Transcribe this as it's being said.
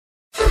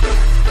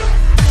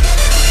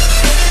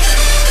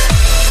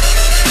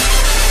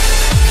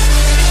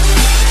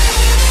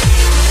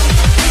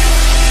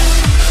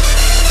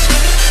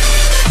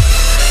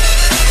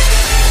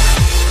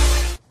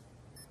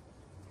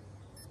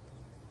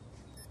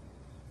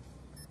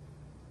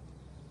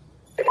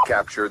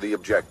Capture the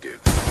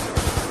objective.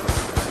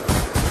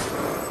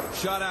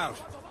 Shot out.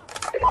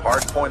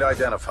 Hardpoint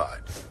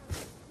identified.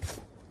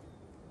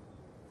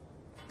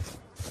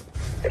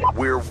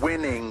 We're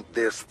winning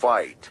this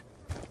fight.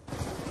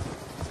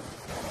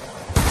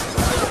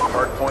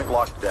 Hardpoint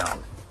locked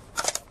down.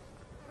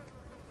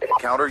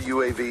 Counter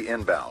UAV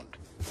inbound.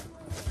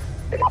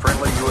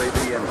 Friendly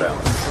UAV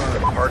inbound.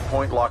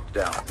 Hardpoint locked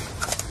down.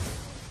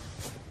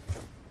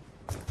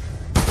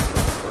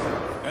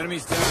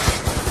 Enemies down.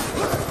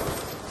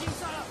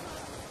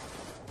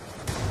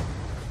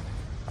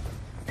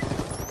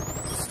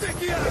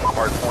 Sticky out.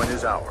 Hardpoint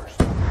is ours.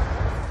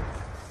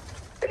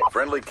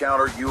 Friendly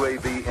counter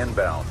UAV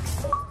inbound.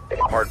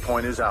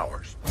 Hardpoint is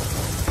ours.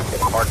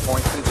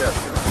 Hardpoint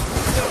contested.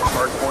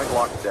 Hardpoint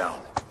locked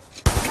down.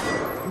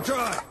 I'm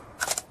dry.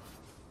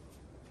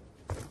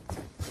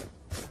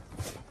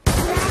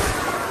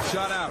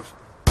 Shot out.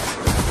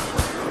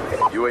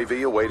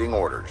 UAV awaiting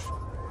orders.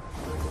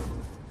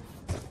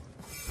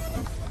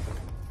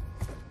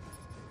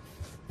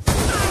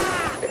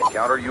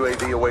 Counter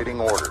UAV awaiting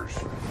orders.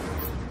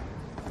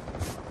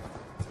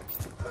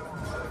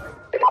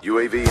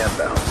 UAV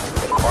inbound.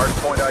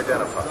 Hardpoint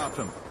identified. Dropped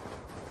him.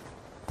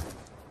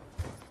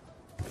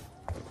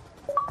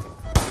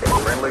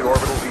 Friendly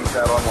orbital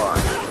VSAT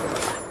online.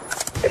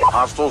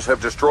 Hostiles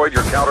have destroyed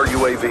your counter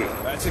UAV.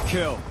 That's a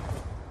kill.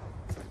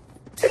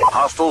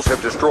 Hostiles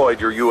have destroyed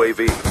your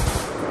UAV.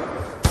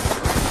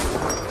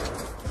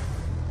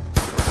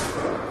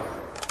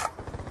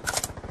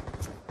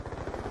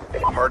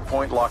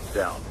 Hardpoint locked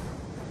down.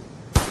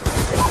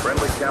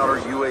 Friendly counter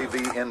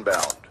UAV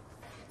inbound.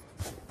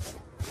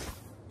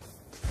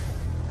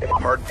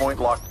 Hardpoint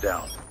locked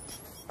down.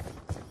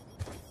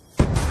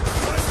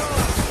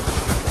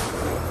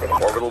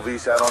 Orbital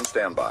VSAT on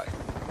standby.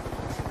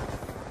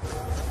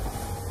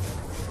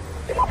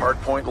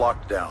 Hardpoint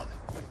locked down.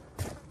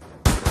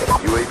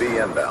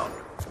 UAV inbound.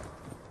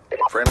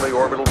 Friendly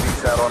orbital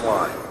VSAT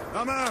online.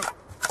 I'm out.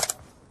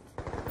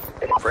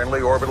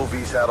 Friendly orbital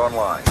VSAT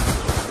online.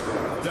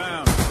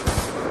 Down.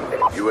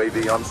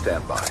 UAV on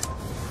standby.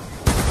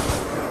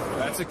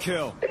 That's a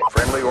kill.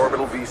 Friendly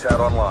orbital VSAT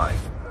online.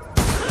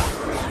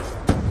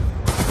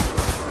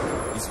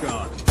 He's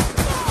gone.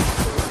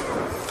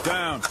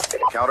 Down.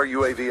 Counter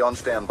UAV on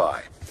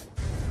standby.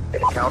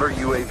 Counter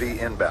UAV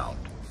inbound.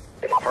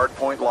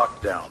 Hardpoint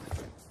locked down.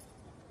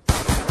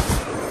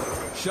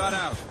 Shot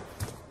out.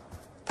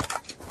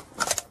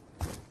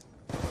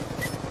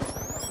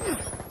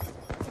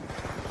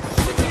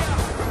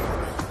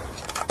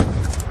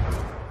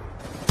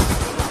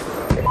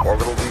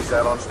 Orbital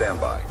VSAT on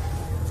standby.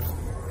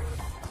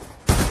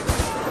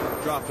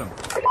 Dropped him.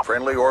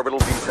 Friendly orbital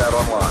VSAT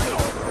online.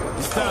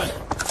 He's done.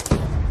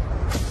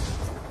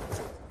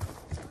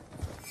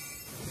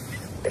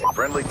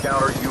 Friendly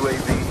counter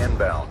UAV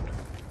inbound.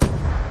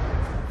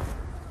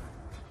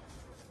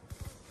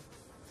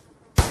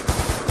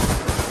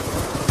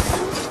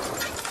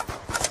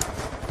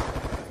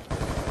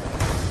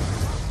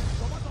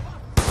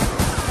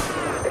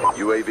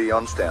 UAV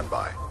on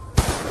standby.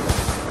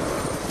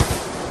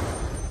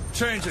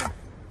 Changing.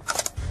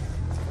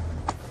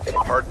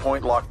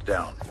 Hardpoint locked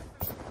down.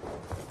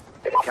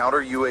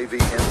 Counter UAV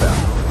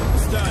inbound.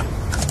 He's done.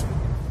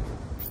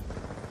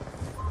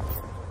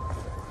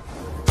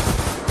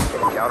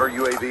 Counter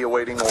UAV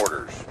awaiting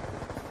orders.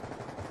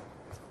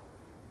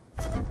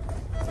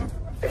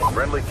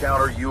 Friendly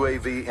counter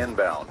UAV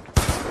inbound.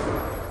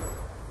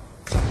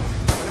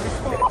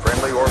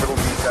 Friendly orbital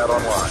VSAT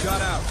online.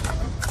 Shot out.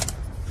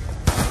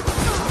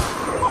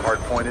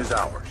 Hardpoint is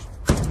ours.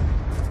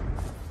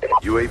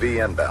 UAV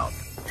inbound.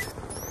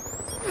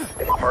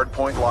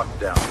 Hardpoint locked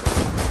down.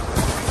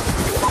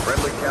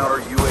 Friendly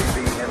counter UAV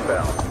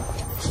inbound.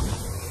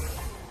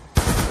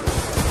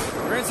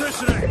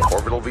 Transitioning.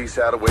 Orbital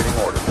VSAT awaiting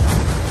orders.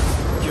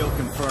 Kill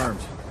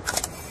confirmed.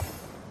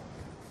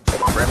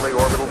 Friendly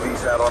orbital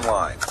VSAT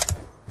online.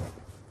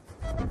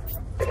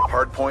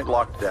 Hardpoint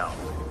locked down.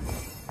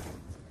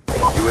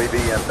 UAV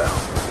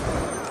inbound.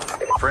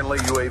 Friendly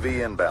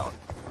UAV inbound.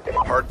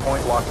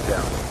 Hardpoint locked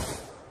down.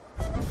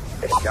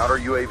 Counter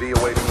UAV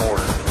awaiting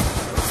orders.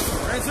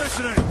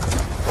 Transitioning.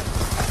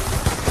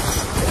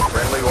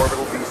 Friendly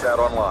orbital VSAT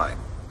online.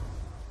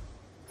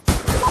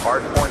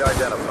 Hardpoint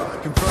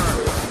identified.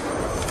 Confirmed.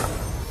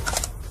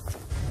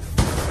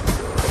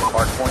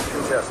 Hardpoint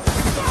contested.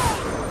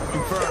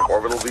 Confirmed.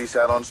 Orbital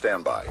VSAT on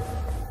standby.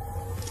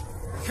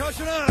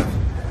 Caution up.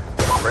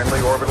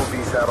 Friendly orbital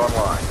VSAT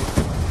online.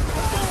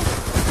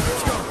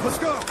 Let's go. Let's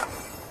go.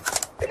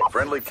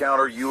 Friendly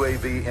counter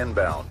UAV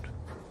inbound.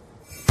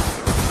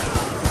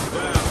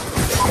 Down.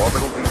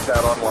 Orbital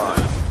VSAT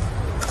online.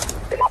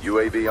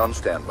 UAV on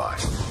standby.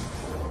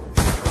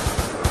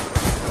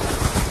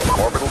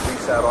 Orbital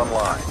VSAT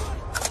online.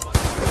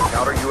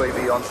 Counter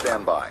UAV on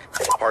standby.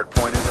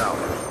 Hardpoint is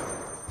ours.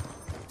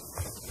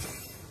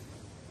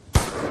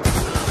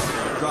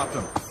 Dropped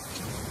him.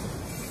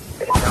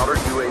 Counter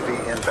UAV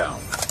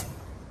inbound.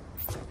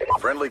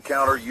 Friendly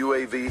counter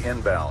UAV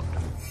inbound.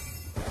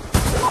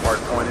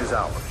 Hardpoint is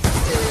ours.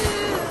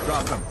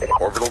 Dropped him.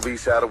 Orbital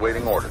VSAT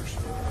awaiting orders.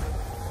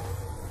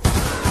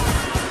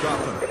 Drop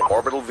them.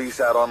 Orbital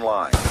VSAT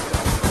online.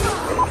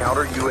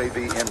 Counter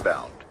UAV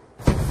inbound.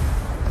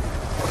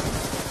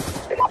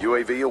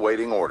 UAV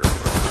awaiting orders.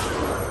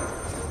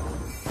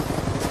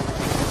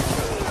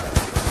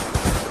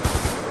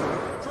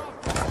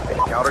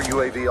 Counter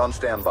UAV on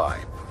standby.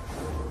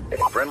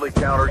 Friendly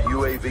counter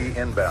UAV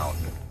inbound.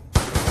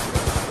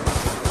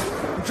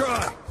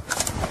 Try.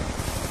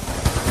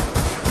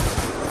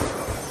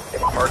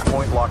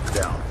 Hardpoint locked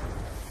down.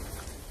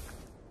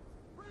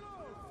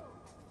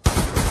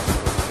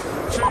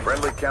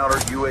 Friendly counter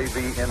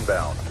UAV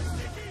inbound.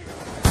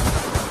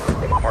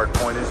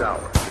 Hardpoint is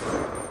ours.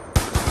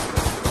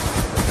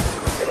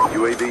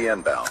 UAV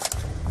inbound.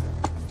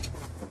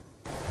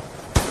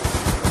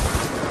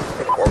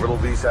 Orbital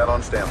VSAT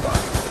on standby.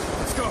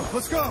 Let's go.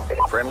 Let's go.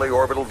 Friendly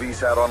orbital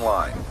VSAT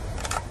online.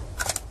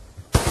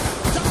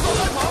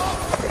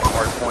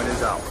 Hardpoint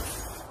is ours.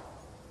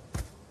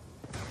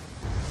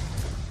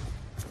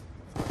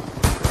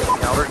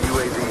 Counter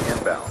UAV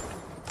inbound.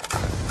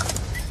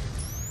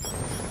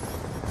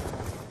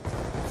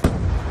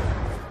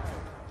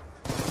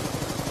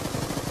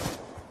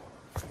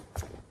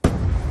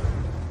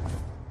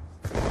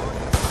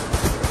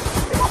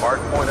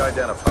 Hardpoint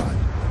identified.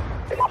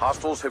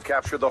 Hostiles have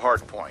captured the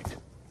hardpoint.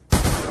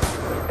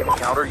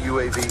 Counter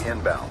UAV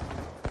inbound.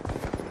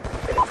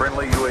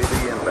 Friendly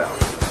UAV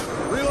inbound.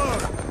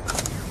 Reload.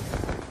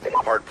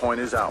 Hardpoint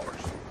is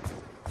ours.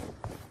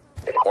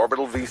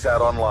 Orbital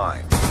VSAT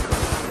online.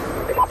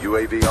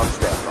 UAV on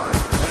standby.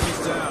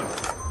 Enemies down.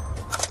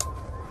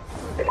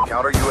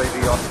 Counter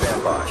UAV on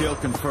standby. Kill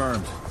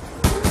confirmed.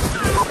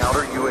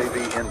 Counter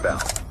UAV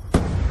inbound.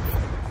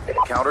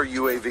 Counter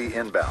UAV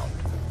inbound.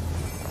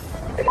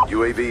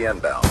 UAV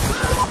inbound.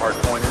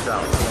 Hardpoint is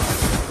out.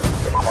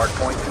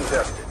 Hardpoint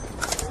contested.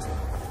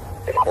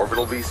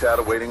 Orbital VSAT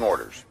awaiting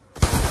orders.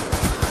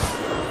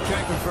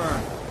 Can't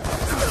confirm.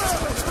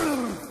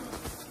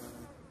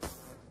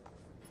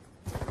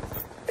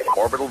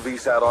 Orbital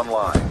VSAT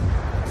online.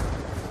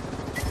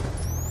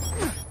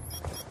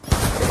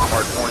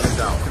 Hardpoint is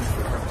out.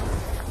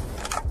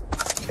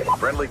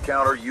 Friendly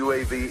counter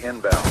UAV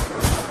inbound.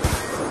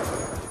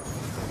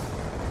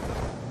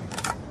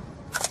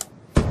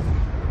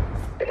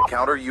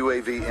 Counter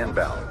UAV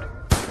inbound.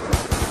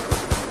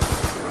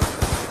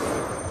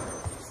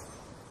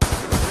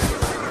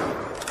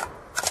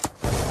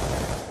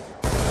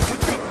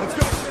 Let's go.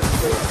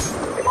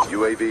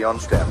 UAV on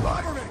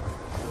standby.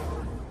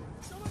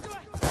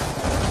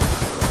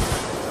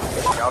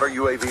 Counter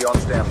UAV on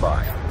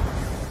standby.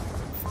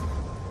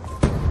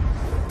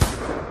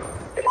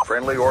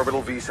 Friendly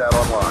orbital VSAT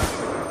online.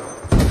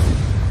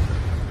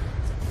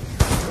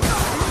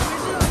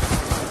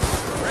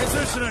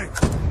 Transitioning.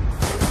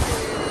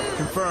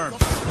 Confirmed.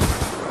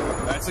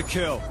 That's a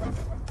kill.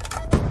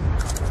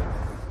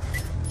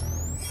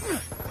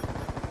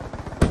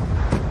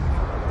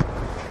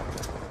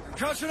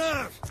 Concussion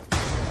out.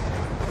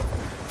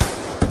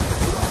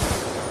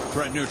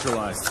 Threat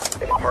neutralized.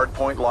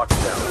 Hardpoint locked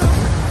down.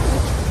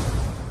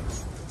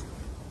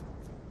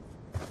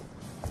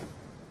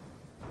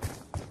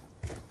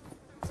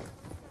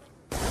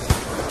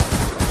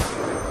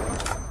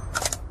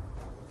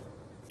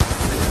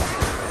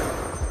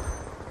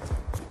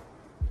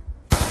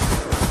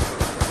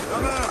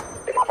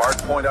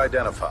 Hardpoint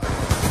identified.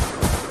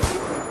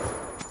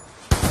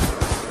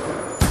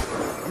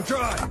 I'm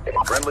trying.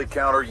 Friendly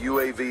counter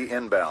UAV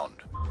inbound.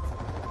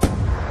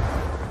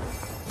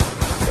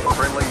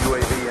 Friendly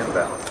UAV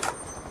inbound.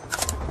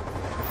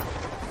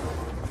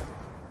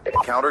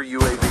 Counter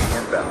UAV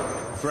inbound.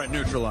 Threat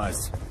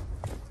neutralized.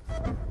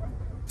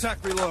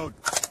 Attack reload.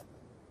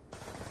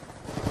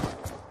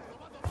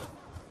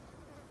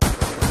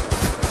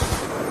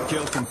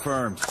 Kill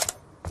confirmed.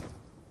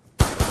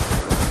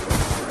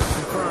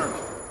 Confirmed.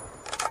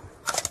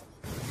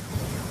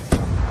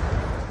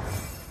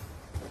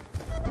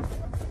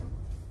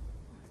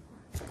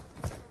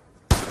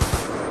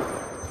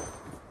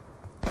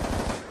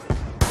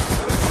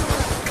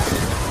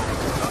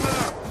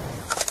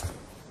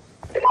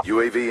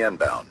 UAV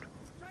inbound.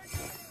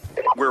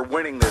 We're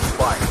winning this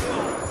fight.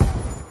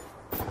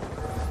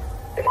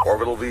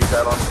 Orbital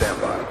VSAT on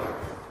standby.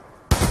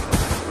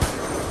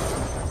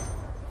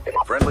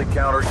 Friendly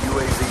counter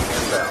UAV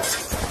inbound.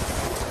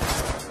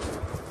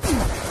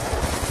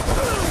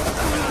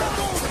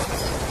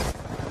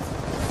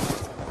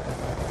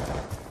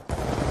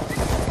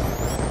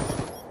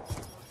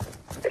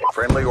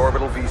 Friendly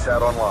orbital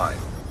VSAT online.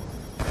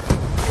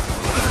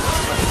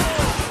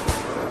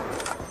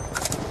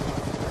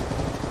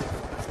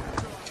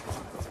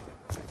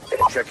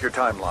 Check your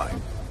timeline.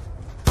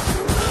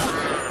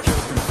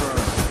 Kill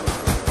confirmed.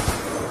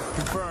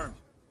 Confirmed.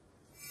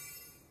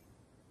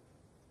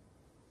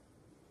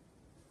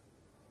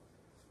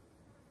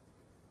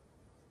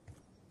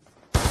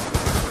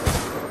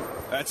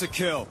 That's a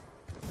kill.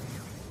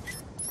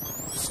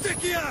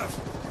 Sticky out!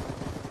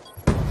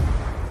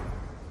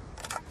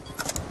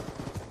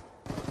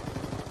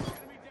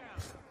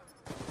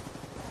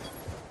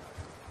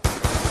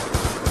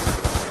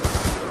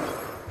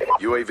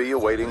 UAV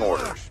awaiting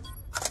orders.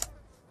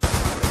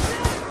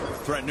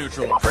 Threat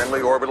neutralized.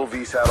 Friendly orbital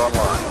VSAT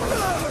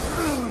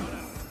online.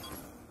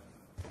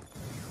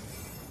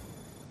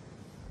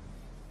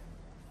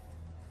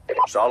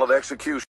 Solid execution.